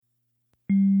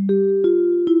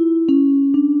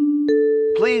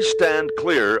Please stand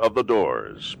clear of the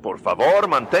doors. Por favor,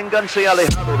 manténganse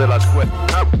alejado de las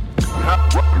puertas.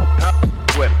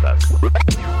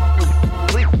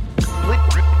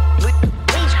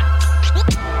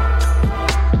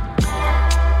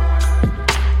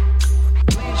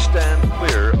 Please stand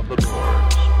clear of the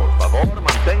doors. Por favor,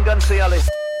 manténganse alejados.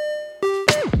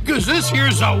 Because this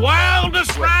here's the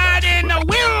wildest ride in the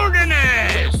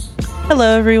wilderness.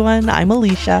 Hello, everyone. I'm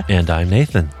Alicia. And I'm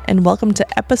Nathan. And welcome to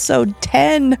episode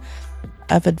 10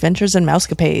 of Adventures in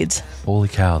Mousecapades. Holy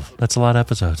cow. That's a lot of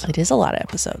episodes. It is a lot of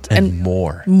episodes. And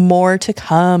more. More to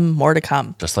come. More to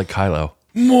come. Just like Kylo.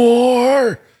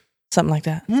 More. Something like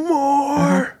that.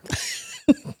 More.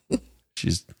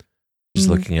 She's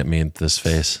looking at me with this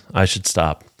face. I should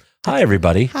stop. Hi,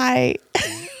 everybody. Hi.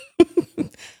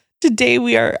 Today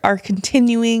we are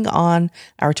continuing on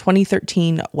our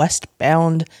 2013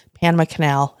 westbound Panama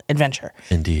Canal adventure.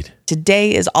 Indeed.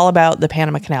 Today is all about the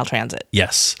Panama Canal Transit.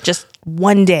 Yes. Just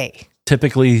one day.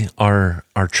 Typically, our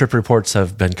trip reports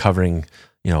have been covering,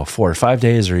 4 or 5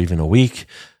 days or even a week.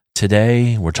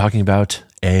 Today, we're talking about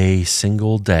a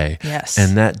single day. Yes.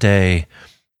 And that day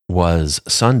was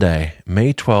Sunday,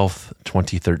 May 12th,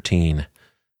 2013.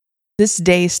 This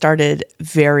day started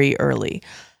very early.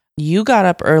 You got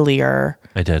up earlier.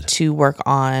 I did. To work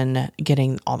on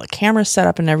getting all the cameras set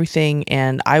up and everything,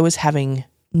 and I was having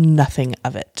nothing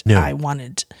of it. No. I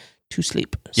wanted to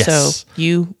sleep. Yes. So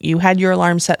you had your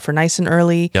alarm set for nice and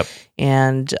early. Yep.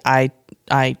 And I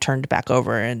turned back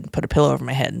over and put a pillow over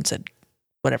my head and said,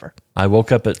 whatever. I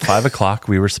woke up at 5 o'clock.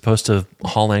 We were supposed to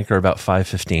haul anchor about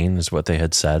 5:15 is what they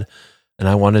had said. And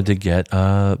I wanted to get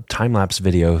a time-lapse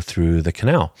video through the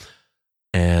canal.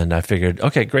 And I figured,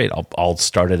 okay, great. I'll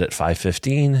start it at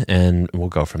 5:15 and we'll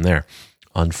go from there.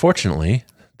 Unfortunately,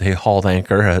 they hauled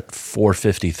anchor at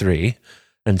 4:53.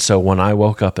 And so when I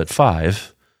woke up at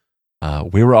 5,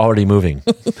 we were already moving,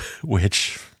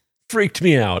 which freaked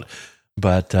me out.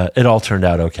 But it all turned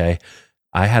out okay.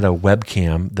 I had a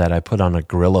webcam that I put on a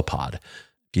GorillaPod.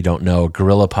 If you don't know,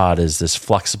 GorillaPod is this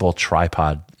flexible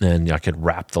tripod, and I could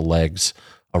wrap the legs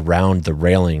around the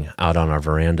railing out on our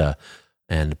veranda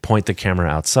and point the camera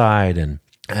outside. And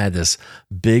I had this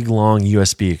big, long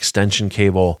USB extension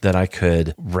cable that I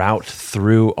could route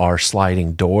through our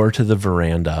sliding door to the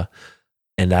veranda.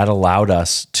 And that allowed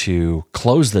us to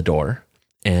close the door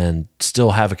and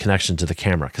still have a connection to the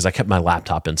camera because I kept my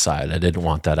laptop inside. I didn't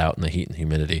want that out in the heat and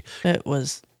humidity. It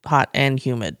was hot and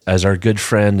humid. As our good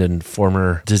friend and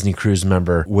former Disney Cruise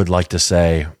member would like to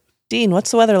say, Dean,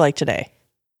 what's the weather like today?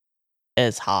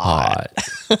 It's hot.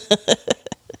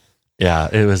 Yeah,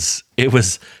 it was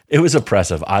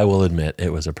oppressive. I will admit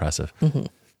it was oppressive. Mm-hmm.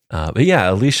 But yeah,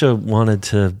 Alicia wanted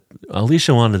to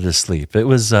sleep.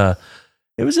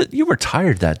 You were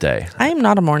tired that day. I am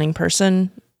not a morning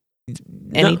person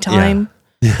anytime.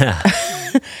 Yeah.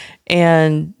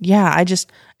 And yeah, it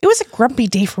was a grumpy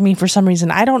day for me for some reason.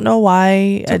 I don't know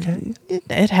why. Okay.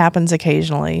 It happens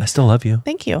occasionally. I still love you.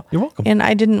 Thank you. You're welcome. And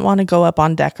I didn't want to go up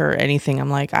on deck or anything.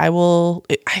 I'm like, I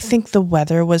think the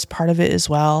weather was part of it as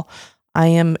well. I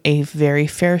am a very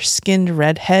fair-skinned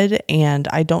redhead, and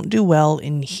I don't do well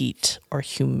in heat or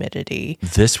humidity.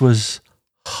 This was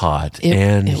hot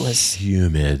and it was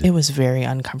humid. It was very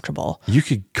uncomfortable. You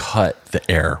could cut the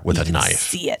air with a knife.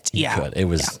 See it. You could. It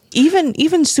was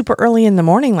even super early in the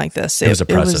morning like this. It was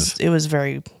oppressive. It was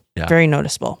very, very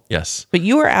noticeable. Yes. But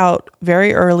you were out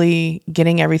very early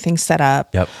getting everything set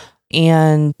up. Yep.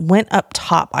 And went up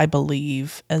top, I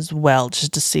believe, as well,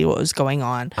 just to see what was going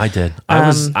on. I did. I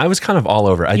was kind of all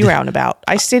over. You were out and about.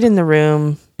 I stayed in the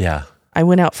room. Yeah. I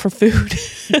went out for food.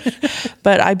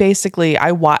 But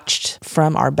I watched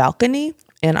from our balcony,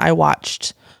 and I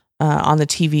watched on the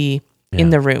TV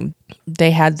in the room.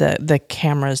 They had the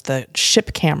cameras, the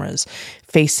ship cameras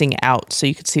facing out, so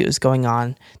you could see what was going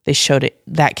on. They showed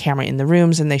that camera in the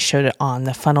rooms, and they showed it on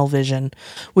the funnel vision,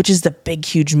 which is the big,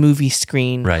 huge movie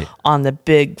screen on the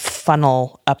big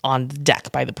funnel up on the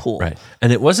deck by the pool. Right.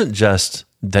 And it wasn't just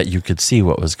that you could see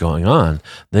what was going on.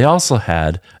 They also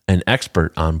had an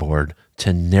expert on board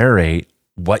to narrate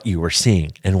what you were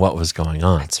seeing and what was going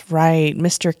on. That's right.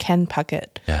 Mr. Ken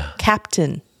Puckett. Yeah.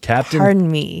 Captain. Pardon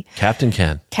me. Captain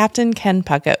Ken. Captain Ken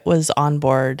Puckett was on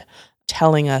board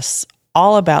telling us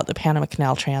all about the Panama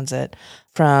Canal Transit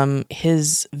from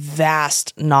his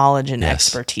vast knowledge and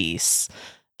expertise.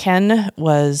 Ken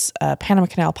was a Panama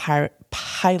Canal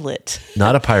pilot.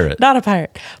 Not a pirate. Not a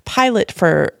pirate. Pilot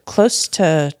for close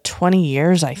to 20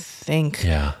 years, I think.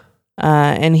 Yeah.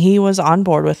 And he was on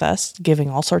board with us, giving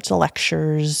all sorts of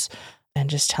lectures and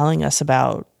just telling us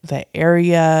about the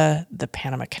area, the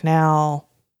Panama Canal,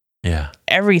 Yeah.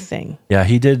 everything. Yeah,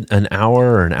 he did an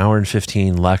hour or an hour and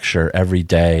 15 lecture every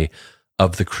day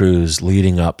of the cruise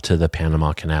leading up to the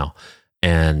Panama Canal.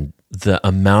 And the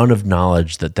amount of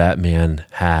knowledge that man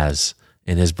has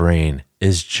in his brain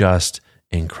is just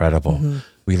incredible. Mm-hmm.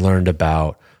 We learned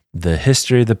about the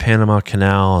history of the Panama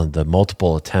Canal and the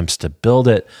multiple attempts to build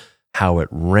it, how it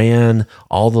ran,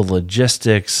 all the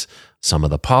logistics, some of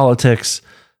the politics,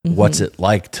 what's it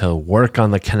like to work on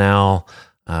the canal.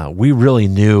 We really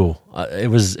knew it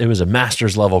was a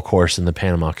master's level course in the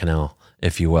Panama Canal,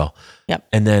 if you will. Yep.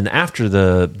 And then after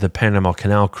the Panama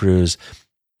Canal cruise,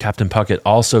 Captain Puckett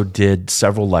also did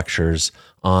several lectures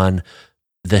on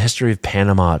the history of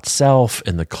Panama itself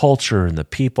and the culture and the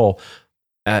people.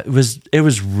 It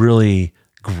was really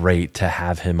great to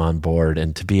have him on board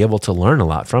and to be able to learn a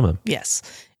lot from him. Yes.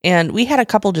 And we had a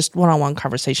couple just one-on-one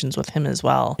conversations with him as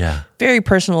well. Yeah. Very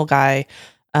personal guy.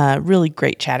 Really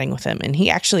great chatting with him. And he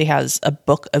actually has a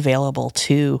book available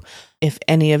too. If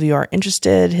any of you are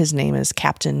interested, his name is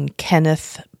Captain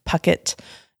Kenneth Puckett.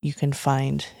 You can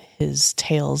find his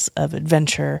tales of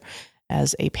adventure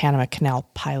as a Panama Canal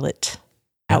pilot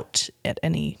out at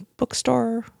any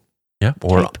bookstore. Yeah,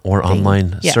 or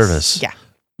online service. Yeah.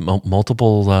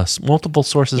 Multiple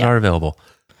sources are available.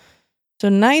 So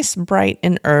nice, bright,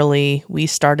 and early, we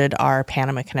started our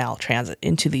Panama Canal transit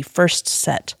into the first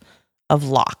set of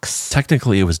locks.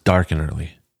 Technically, it was dark and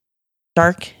early.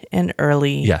 Dark and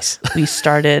early. Yes. We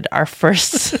started our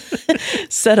first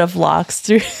set of locks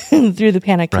through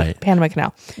the Panama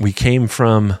Canal. We came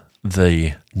from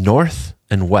the north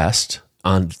and west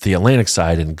on the Atlantic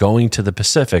side and going to the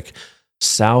Pacific,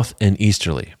 south and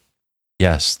easterly.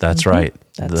 Yes, that's right.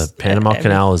 The Panama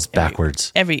Canal is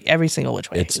backwards. Every single which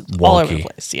way. It's all over wonky. the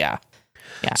place. Yeah.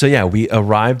 So yeah, we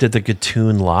arrived at the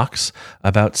Gatun locks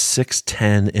about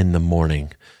 6:10 in the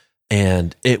morning,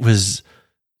 and it was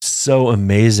so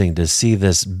amazing to see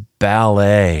this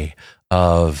ballet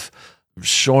of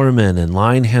shoremen and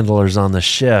line handlers on the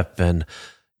ship, and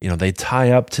they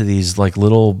tie up to these like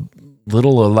little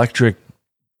electric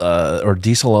or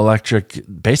diesel electric,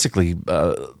 basically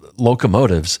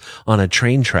locomotives on a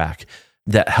train track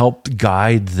that helped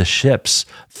guide the ships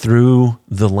through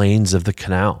the lanes of the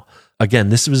canal. Again,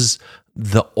 this was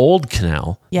the old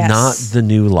canal, not the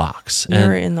new locks. We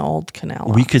were in the old canal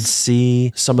locks. We could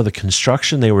see some of the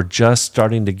construction. They were just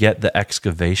starting to get the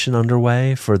excavation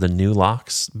underway for the new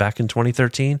locks back in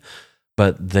 2013,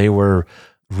 but they were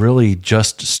really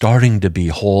just starting to be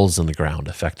holes in the ground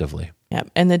effectively. Yeah,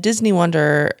 and the Disney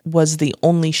Wonder was the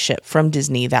only ship from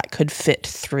Disney that could fit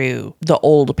through the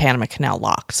old Panama Canal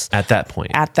locks. At that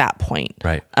point.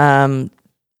 Right. Right.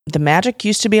 The Magic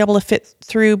used to be able to fit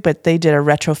through, but they did a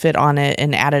retrofit on it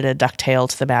and added a ducktail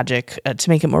to the Magic to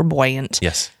make it more buoyant.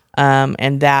 Yes.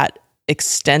 And that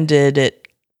extended it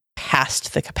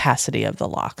past the capacity of the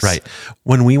locks. Right.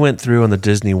 When we went through on the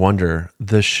Disney Wonder,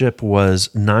 the ship was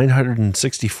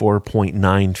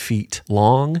 964.9 feet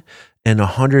long and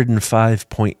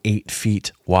 105.8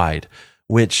 feet wide,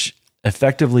 which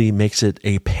effectively makes it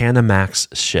a Panamax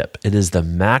ship. It is the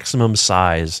maximum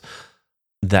size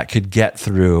that could get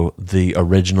through the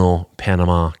original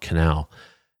Panama Canal.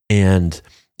 And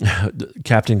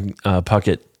Captain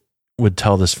Puckett would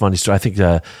tell this funny story. I think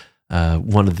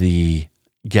one of the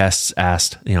guests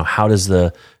asked, how does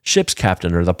the ship's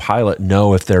captain or the pilot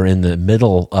know if they're in the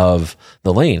middle of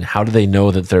the lane? How do they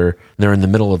know that they're in the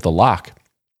middle of the lock?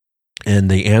 And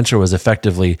the answer was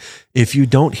effectively, if you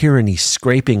don't hear any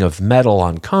scraping of metal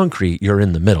on concrete, you're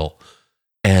in the middle.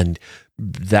 And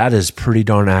that is pretty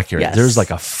darn accurate. Yes. There's like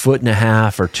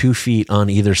 1.5 or 2 feet on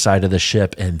either side of the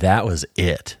ship, and that was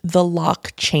it. The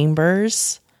lock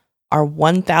chambers are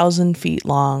 1,000 feet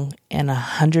long and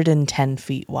 110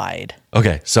 feet wide.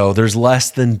 Okay, so there's less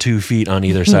than 2 feet on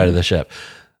either side of the ship.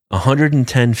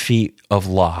 110 feet of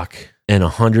lock and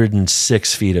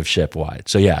 106 feet of ship wide.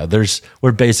 So yeah,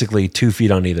 we're basically 2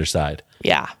 feet on either side.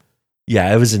 Yeah.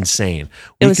 Yeah, it was insane.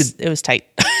 It was tight.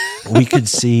 We could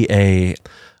see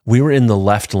we were in the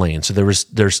left lane. So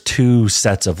there's two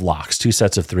sets of locks, 2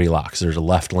 sets of 3 locks. There's a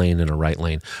left lane and a right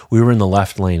lane. We were in the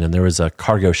left lane and there was a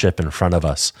cargo ship in front of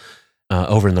us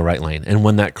over in the right lane. And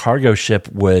when that cargo ship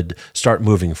would start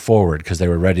moving forward because they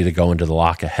were ready to go into the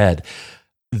lock ahead,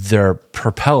 their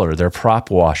propeller, their prop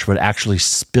wash would actually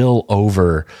spill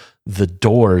over the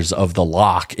doors of the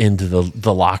lock into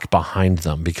the lock behind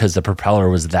them because the propeller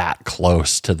was that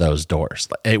close to those doors.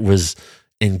 It was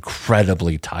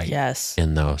incredibly tight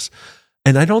in those.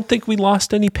 And I don't think we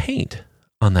lost any paint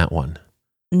on that one.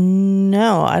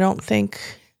 No, I don't think.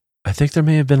 I think there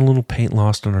may have been a little paint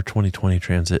lost on our 2020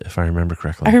 Transit, if I remember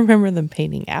correctly. I remember them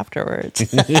painting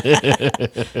afterwards.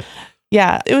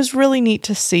 Yeah, it was really neat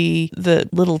to see the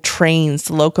little trains,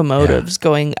 the locomotives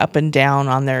going up and down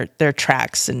on their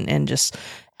tracks and just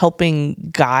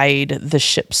helping guide the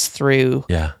ships through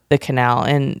the canal.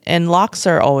 And locks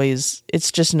are always,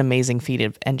 it's just an amazing feat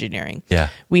of engineering. Yeah.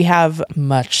 We have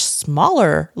much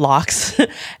smaller locks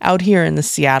out here in the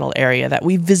Seattle area that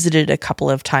we visited a couple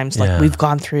of times. Like we've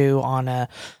gone through on a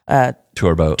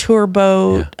tour boat.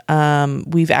 Yeah.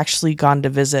 We've actually gone to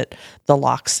visit the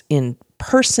locks in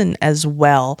person as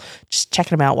well, just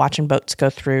checking them out, watching boats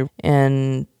go through,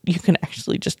 and you can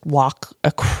actually just walk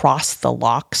across the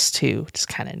locks too, which is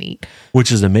kind of neat.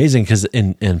 Which is amazing because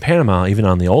in Panama, even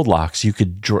on the old locks, you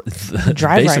could drive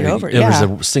right over. It was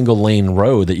a single lane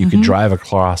road that you could drive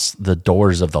across the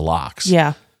doors of the locks.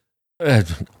 Yeah.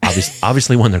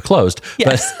 Obviously when they're closed.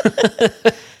 Yes.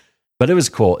 But it was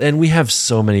cool. And we have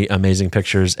so many amazing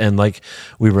pictures. And like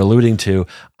we were alluding to,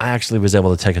 I actually was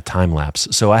able to take a time lapse.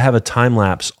 So I have a time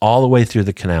lapse all the way through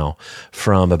the canal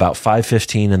from about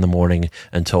 5:15 in the morning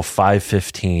until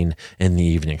 5:15 in the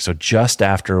evening. So just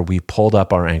after we pulled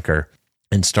up our anchor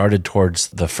and started towards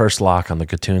the first lock on the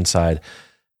Gatun side,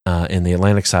 in the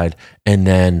Atlantic side. And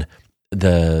then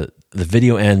the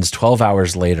video ends 12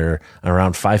 hours later,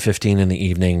 around 5:15 in the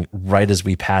evening, right as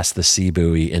we pass the sea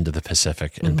buoy into the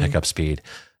Pacific and pick up speed.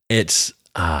 It's,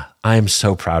 I'm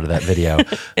so proud of that video.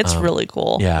 It's really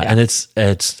cool. Yeah. And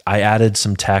I added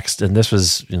some text, and this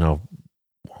was, oh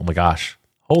my gosh,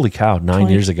 holy cow, 9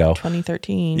 years ago.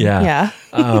 2013. Yeah.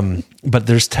 But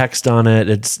there's text on it.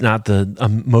 It's not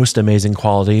the most amazing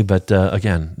quality, but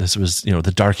again, this was,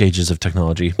 the dark ages of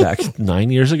technology back 9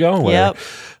 years ago. Yep.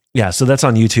 Yeah, so that's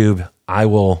on YouTube. I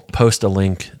will post a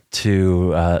link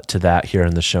to that here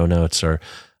in the show notes,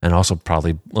 and also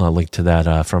probably link to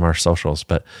that from our socials.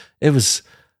 But it was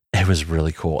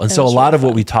really cool, and so a lot of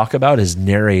what we talk about is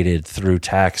narrated through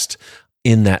text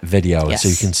in that video, so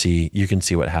you can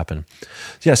see what happened.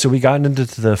 Yeah, so we got into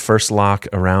the first lock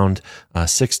around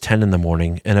 6:10 in the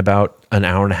morning, and about an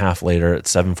hour and a half later at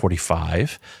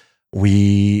 7:45,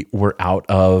 we were out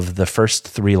of the first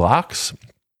three locks.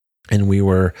 And we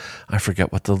were, I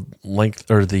forget what the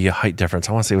length or the height difference,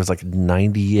 I want to say it was like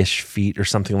 90-ish feet or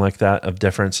something like that of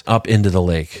difference up into the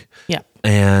lake. Yeah.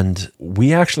 And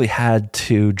we actually had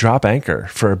to drop anchor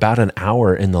for about an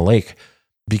hour in the lake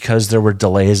because there were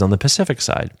delays on the Pacific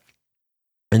side.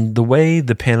 And the way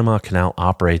the Panama Canal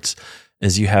operates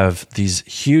is you have these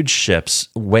huge ships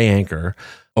weigh anchor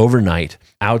overnight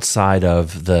outside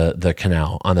of the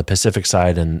canal on the Pacific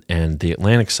side and the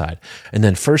Atlantic side. And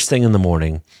then first thing in the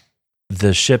morning,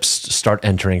 the ships start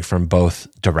entering from both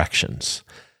directions.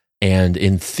 And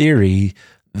in theory,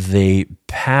 they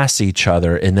pass each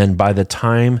other. And then by the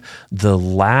time the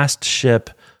last ship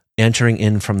entering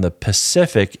in from the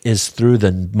Pacific is through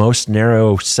the most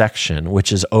narrow section,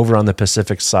 which is over on the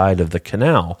Pacific side of the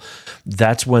canal,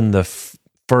 that's when the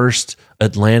first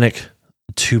Atlantic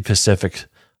to Pacific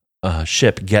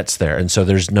ship gets there. And so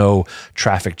there's no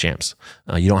traffic jams.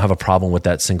 You don't have a problem with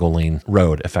that single lane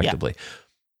road effectively. Yeah.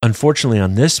 Unfortunately,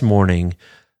 on this morning,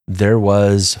 there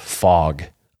was fog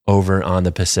over on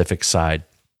the Pacific side.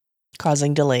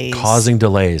 Causing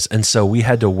delays. And so we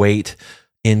had to wait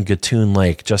in Gatun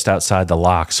Lake, just outside the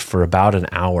locks, for about an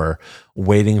hour,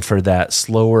 waiting for that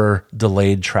slower,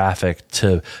 delayed traffic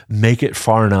to make it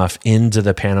far enough into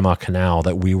the Panama Canal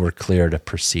that we were clear to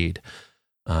proceed.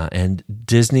 And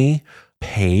Disney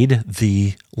paid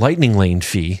the Lightning Lane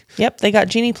fee. Yep, they got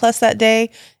Genie Plus that day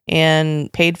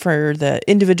and paid for the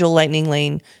individual Lightning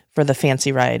Lane for the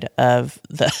fancy ride of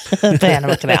the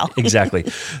Panama Canal. Exactly.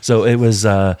 So it was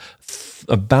about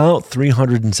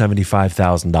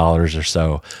 $375,000 or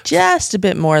so. Just a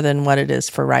bit more than what it is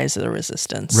for Rise of the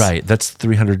Resistance. Right. That's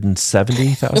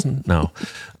 $370,000. No.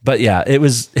 But yeah, it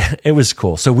was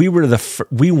cool. So we were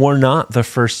not the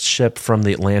first ship from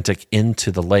the Atlantic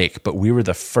into the lake, but we were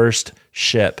the first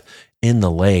ship in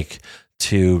the lake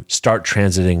to start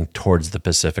transiting towards the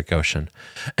Pacific Ocean.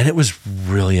 And it was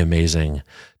really amazing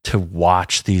to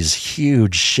watch these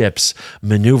huge ships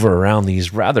maneuver around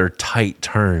these rather tight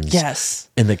turns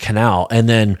in the canal and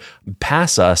then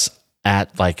pass us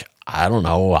at like, I don't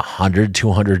know, 100,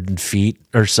 200 feet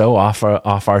or so off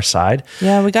our side.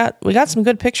 Yeah, we got some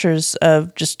good pictures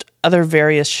of just other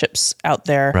various ships out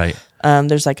there. Right.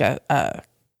 There's like a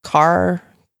car.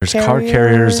 There's car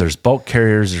carriers, there's bulk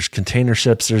carriers, there's container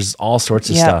ships, there's all sorts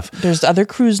of stuff. There's other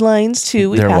cruise lines too.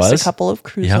 We passed a couple of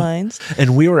cruise lines.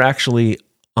 And we were actually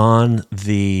on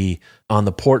the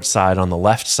port side, on the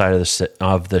left side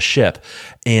of the ship,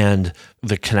 and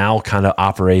the canal kind of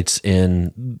operates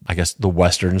in, I guess, the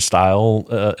Western style,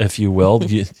 if you will.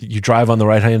 You drive on the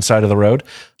right hand side of the road.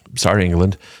 Sorry,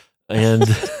 England, and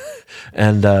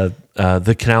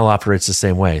the canal operates the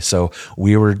same way. So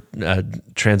we were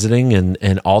transiting,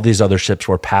 and all these other ships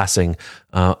were passing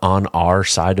on our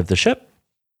side of the ship.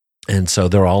 And so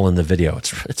they're all in the video.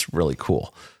 It's really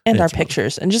cool. And our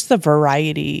pictures and just the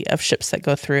variety of ships that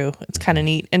go through. It's kind of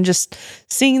neat. And just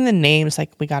seeing the names, like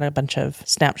we got a bunch of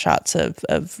snapshots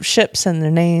of ships and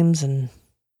their names, and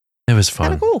it was fun.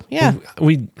 Kind of cool. Yeah.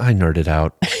 I nerded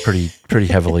out pretty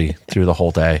heavily through the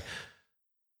whole day.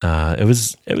 It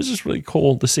was just really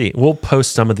cool to see. We'll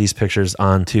post some of these pictures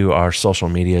onto our social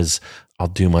medias. I'll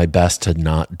do my best to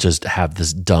not just have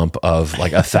this dump of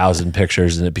like 1,000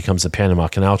 pictures and it becomes a Panama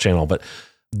Canal channel, but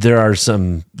there are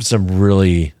some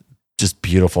really just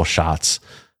beautiful shots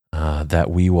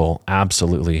that we will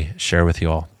absolutely share with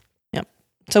you all. Yep.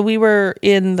 So we were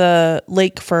in the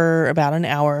lake for about an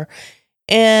hour,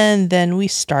 and then we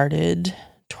started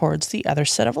towards the other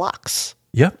set of locks.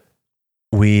 Yep.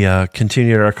 We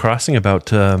continued our crossing about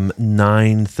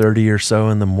 9:30 or so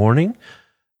in the morning.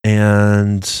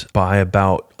 And by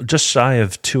about just shy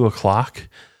of 2:00,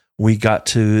 we got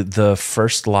to the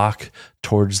first lock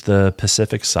towards the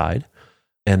Pacific side.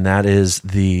 And that is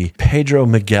the Pedro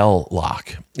Miguel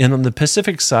lock. And on the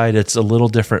Pacific side, it's a little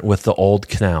different with the old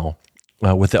canal,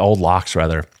 with the old locks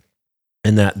rather,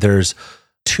 in that there's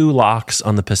 2 locks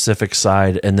on the Pacific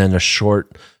side and then a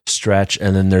short stretch,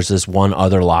 and then there's this one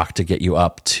other lock to get you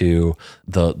up to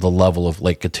the level of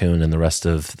Lake Gatun and the rest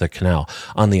of the canal.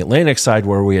 On the Atlantic side,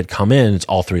 where we had come in, it's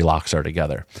all 3 locks are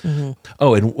together. Mm-hmm.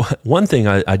 Oh, and one thing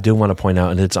I do want to point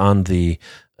out, and it's on the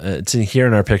it's in here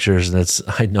in our pictures, and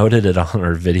I noted it on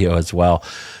our video as well.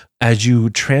 As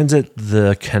you transit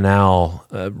the canal,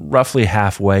 roughly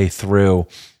halfway through,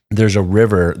 there's a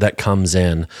river that comes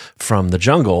in from the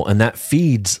jungle, and that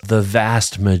feeds the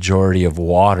vast majority of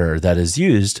water that is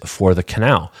used for the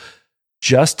canal.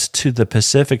 Just to the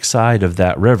Pacific side of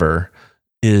that river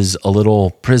is a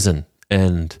little prison,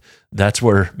 and that's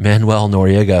where Manuel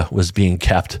Noriega was being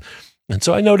kept. And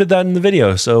so I noted that in the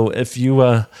video. So if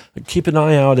you keep an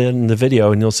eye out in the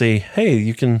video, and you'll see, hey,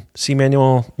 you can see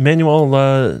Manuel,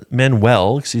 Noriega,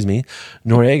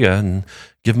 and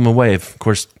give him a wave. Of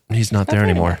course, he's not there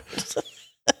anymore.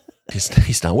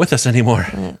 He's not with us anymore.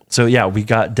 So yeah, we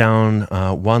got down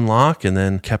one lock and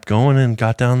then kept going and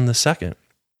got down the second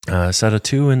set of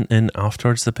 2 and off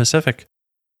towards the Pacific.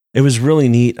 It was really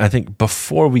neat. I think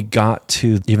before we got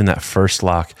to even that first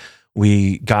lock,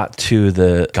 we got to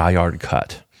the Gaillard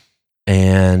Cut,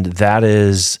 and that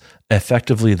is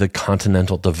effectively the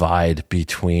continental divide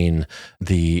between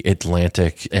the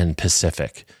Atlantic and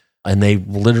Pacific. And they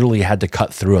literally had to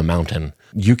cut through a mountain.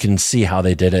 You can see how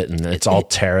they did it, and it's all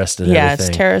terraced and everything. Yeah, it's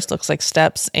terraced, looks like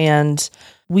steps. And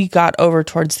we got over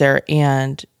towards there,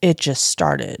 and it just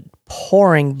started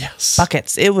pouring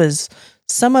buckets. It was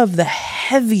some of the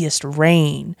heaviest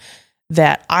rain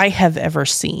that I have ever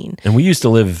seen. And we used to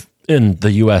live in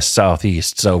the U.S.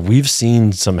 Southeast, so we've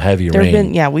seen some heavy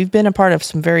rain. We've been a part of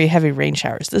some very heavy rain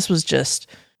showers. This was just...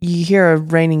 You hear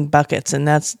of raining buckets, and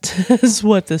that's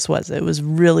what this was. It was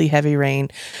really heavy rain,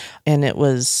 and it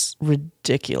was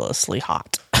ridiculously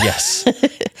hot. Yes.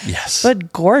 Yes.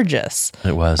 But gorgeous.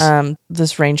 It was.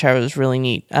 This rain shower was really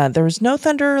neat. There was no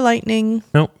thunder or lightning.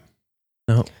 Nope.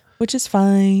 Which is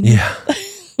fine. Yeah.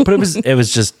 But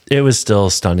it was still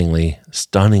stunningly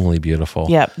beautiful.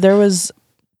 Yeah. There was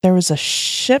a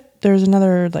ship. There was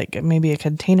another, like maybe a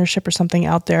container ship or something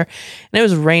out there. And it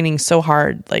was raining so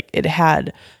hard. Like it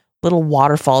had little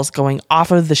waterfalls going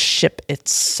off of the ship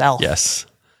itself. Yes.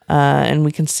 And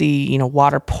we can see,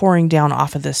 water pouring down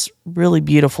off of this really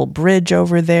beautiful bridge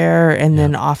over there. And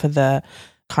then off of the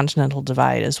Continental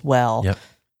Divide as well. Yep.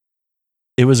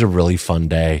 It was a really fun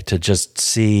day to just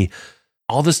see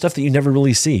all the stuff that you never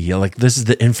really see. Like this is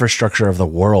the infrastructure of the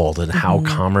world and how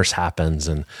commerce happens.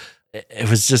 And it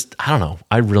was just, I don't know,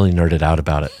 I really nerded out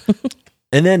about it.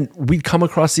 And then we'd come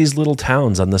across these little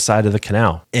towns on the side of the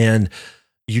canal, and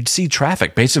you'd see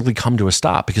traffic basically come to a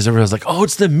stop because everyone's like, oh,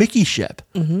 it's the Mickey ship.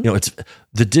 Mm-hmm. It's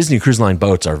the Disney Cruise Line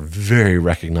boats are very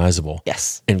recognizable.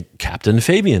 Yes. And Captain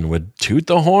Fabian would toot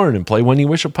the horn and play When You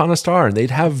Wish Upon a Star, and they'd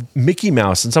have Mickey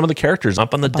Mouse and some of the characters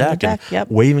up on the deck and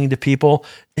waving to people.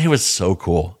 It was so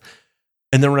cool.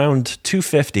 And then around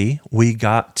 2:50, we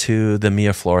got to the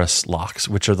Miraflores locks,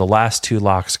 which are the last 2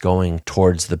 locks going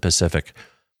towards the Pacific.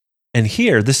 And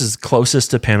here, this is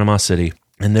closest to Panama City,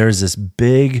 and there's this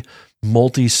big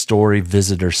multi-story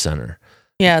visitor center.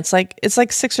 Yeah, it's like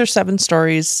 6 or 7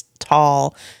 stories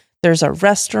tall. There's a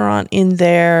restaurant in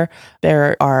there.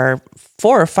 There are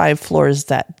 4 or 5 floors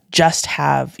that just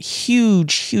have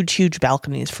huge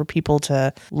balconies for people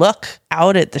to look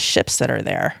out at the ships that are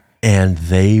there. and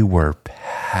they were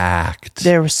packed.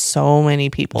 There were so many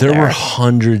people There there. were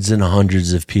hundreds and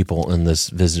hundreds of people in this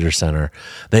visitor center.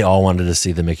 They all wanted to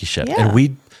see the Mickey ship. Yeah.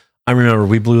 And I remember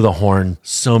we blew the horn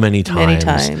so many times. Many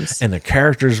times. And the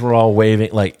characters were all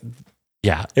waving. Like,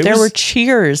 yeah. There were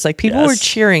cheers. Like people were Yes.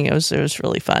 cheering. It was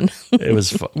really fun. It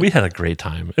was fun. We had a great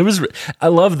time. I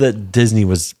love that Disney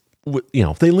was,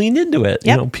 they leaned into it.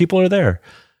 Yep. People are there.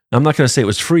 I'm not going to say it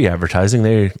was free advertising.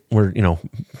 They were,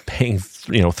 paying,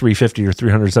 $350,000 or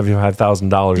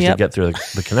 $375,000 to Yep. get through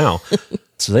the canal.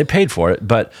 So they paid for it.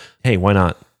 But hey, why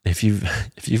not? If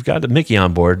you've got a Mickey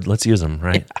on board, let's use them,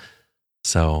 right? Yeah.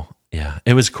 So yeah,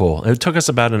 it was cool. It took us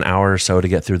about an hour or so to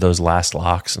get through those last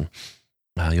locks, and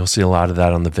you'll see a lot of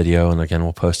that on the video. And again,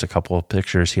 we'll post a couple of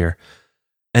pictures here.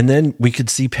 And then we could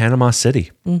see Panama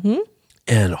City. Mm-hmm.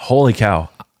 And holy cow,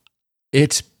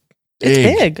 it's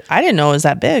big. I didn't know it was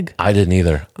that big. I didn't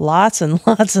either. Lots and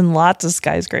lots and lots of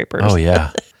skyscrapers. Oh,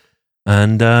 yeah.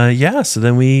 And so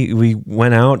then we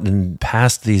went out and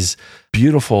passed these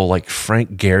beautiful, like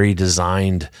Frank Gehry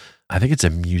designed, I think it's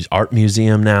a art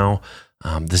museum now,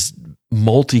 this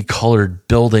multicolored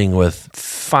building with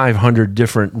 500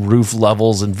 different roof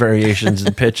levels and variations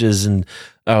and pitches. And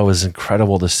it was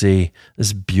incredible to see. It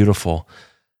was beautiful.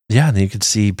 Yeah, and you could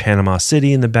see Panama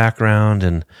City in the background,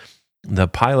 and the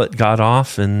pilot got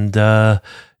off, and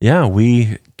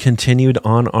we continued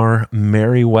on our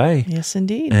merry way. Yes,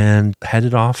 indeed. And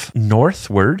headed off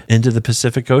northward into the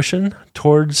Pacific Ocean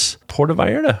towards Puerto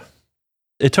Vallarta.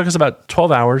 It took us about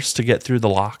 12 hours to get through the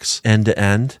locks end to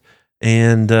end,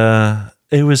 and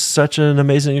it was such an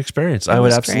amazing experience. I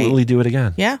would absolutely do it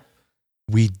again. Yeah.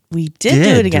 We did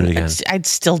do it again. I'd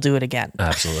still do it again.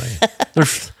 Absolutely.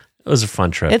 It was a fun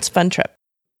trip. It's a fun trip.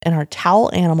 And our towel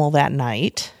animal that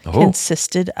night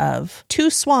consisted of 2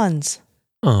 swans.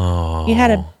 Oh. You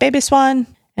had a baby swan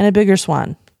and a bigger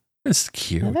swan. That's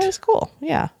cute. That was cool.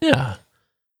 Yeah. Yeah.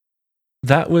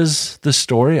 That was the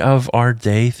story of our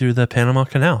day through the Panama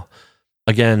Canal.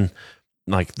 Again,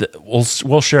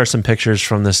 we'll share some pictures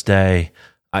from this day.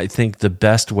 I think the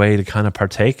best way to kind of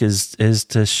partake is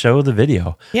to show the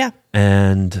video. Yeah.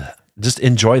 And just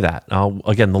enjoy that.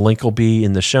 Again, the link will be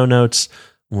in the show notes.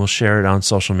 We'll share it on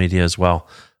social media as well.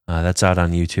 That's out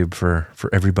on YouTube for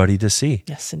everybody to see.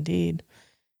 Yes, indeed.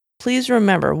 Please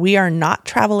remember, we are not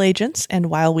travel agents, and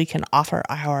while we can offer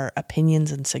our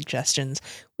opinions and suggestions,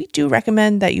 we do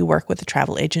recommend that you work with a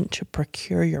travel agent to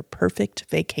procure your perfect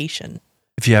vacation.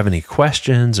 If you have any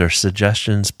questions or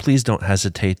suggestions, please don't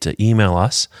hesitate to email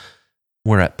us.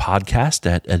 We're at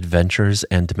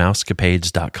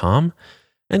podcast@adventuresandmousecapades.com.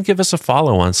 And give us a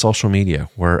follow on social media.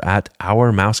 We're at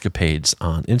Our Mousecapades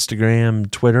on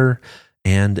Instagram, Twitter,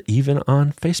 and even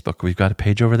on Facebook. We've got a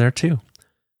page over there too.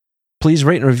 Please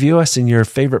rate and review us in your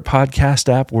favorite podcast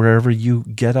app, wherever you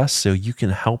get us, so you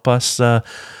can help us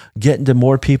get into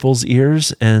more people's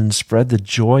ears and spread the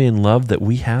joy and love that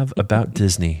we have about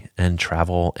Disney and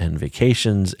travel and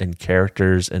vacations and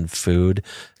characters and food.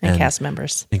 And cast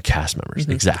members. And cast members,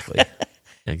 exactly.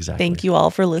 Exactly. Thank you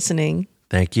all for listening.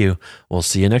 Thank you. We'll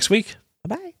see you next week.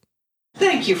 Bye-bye.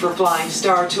 Thank you for flying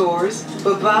Star Tours.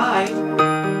 Bye-bye.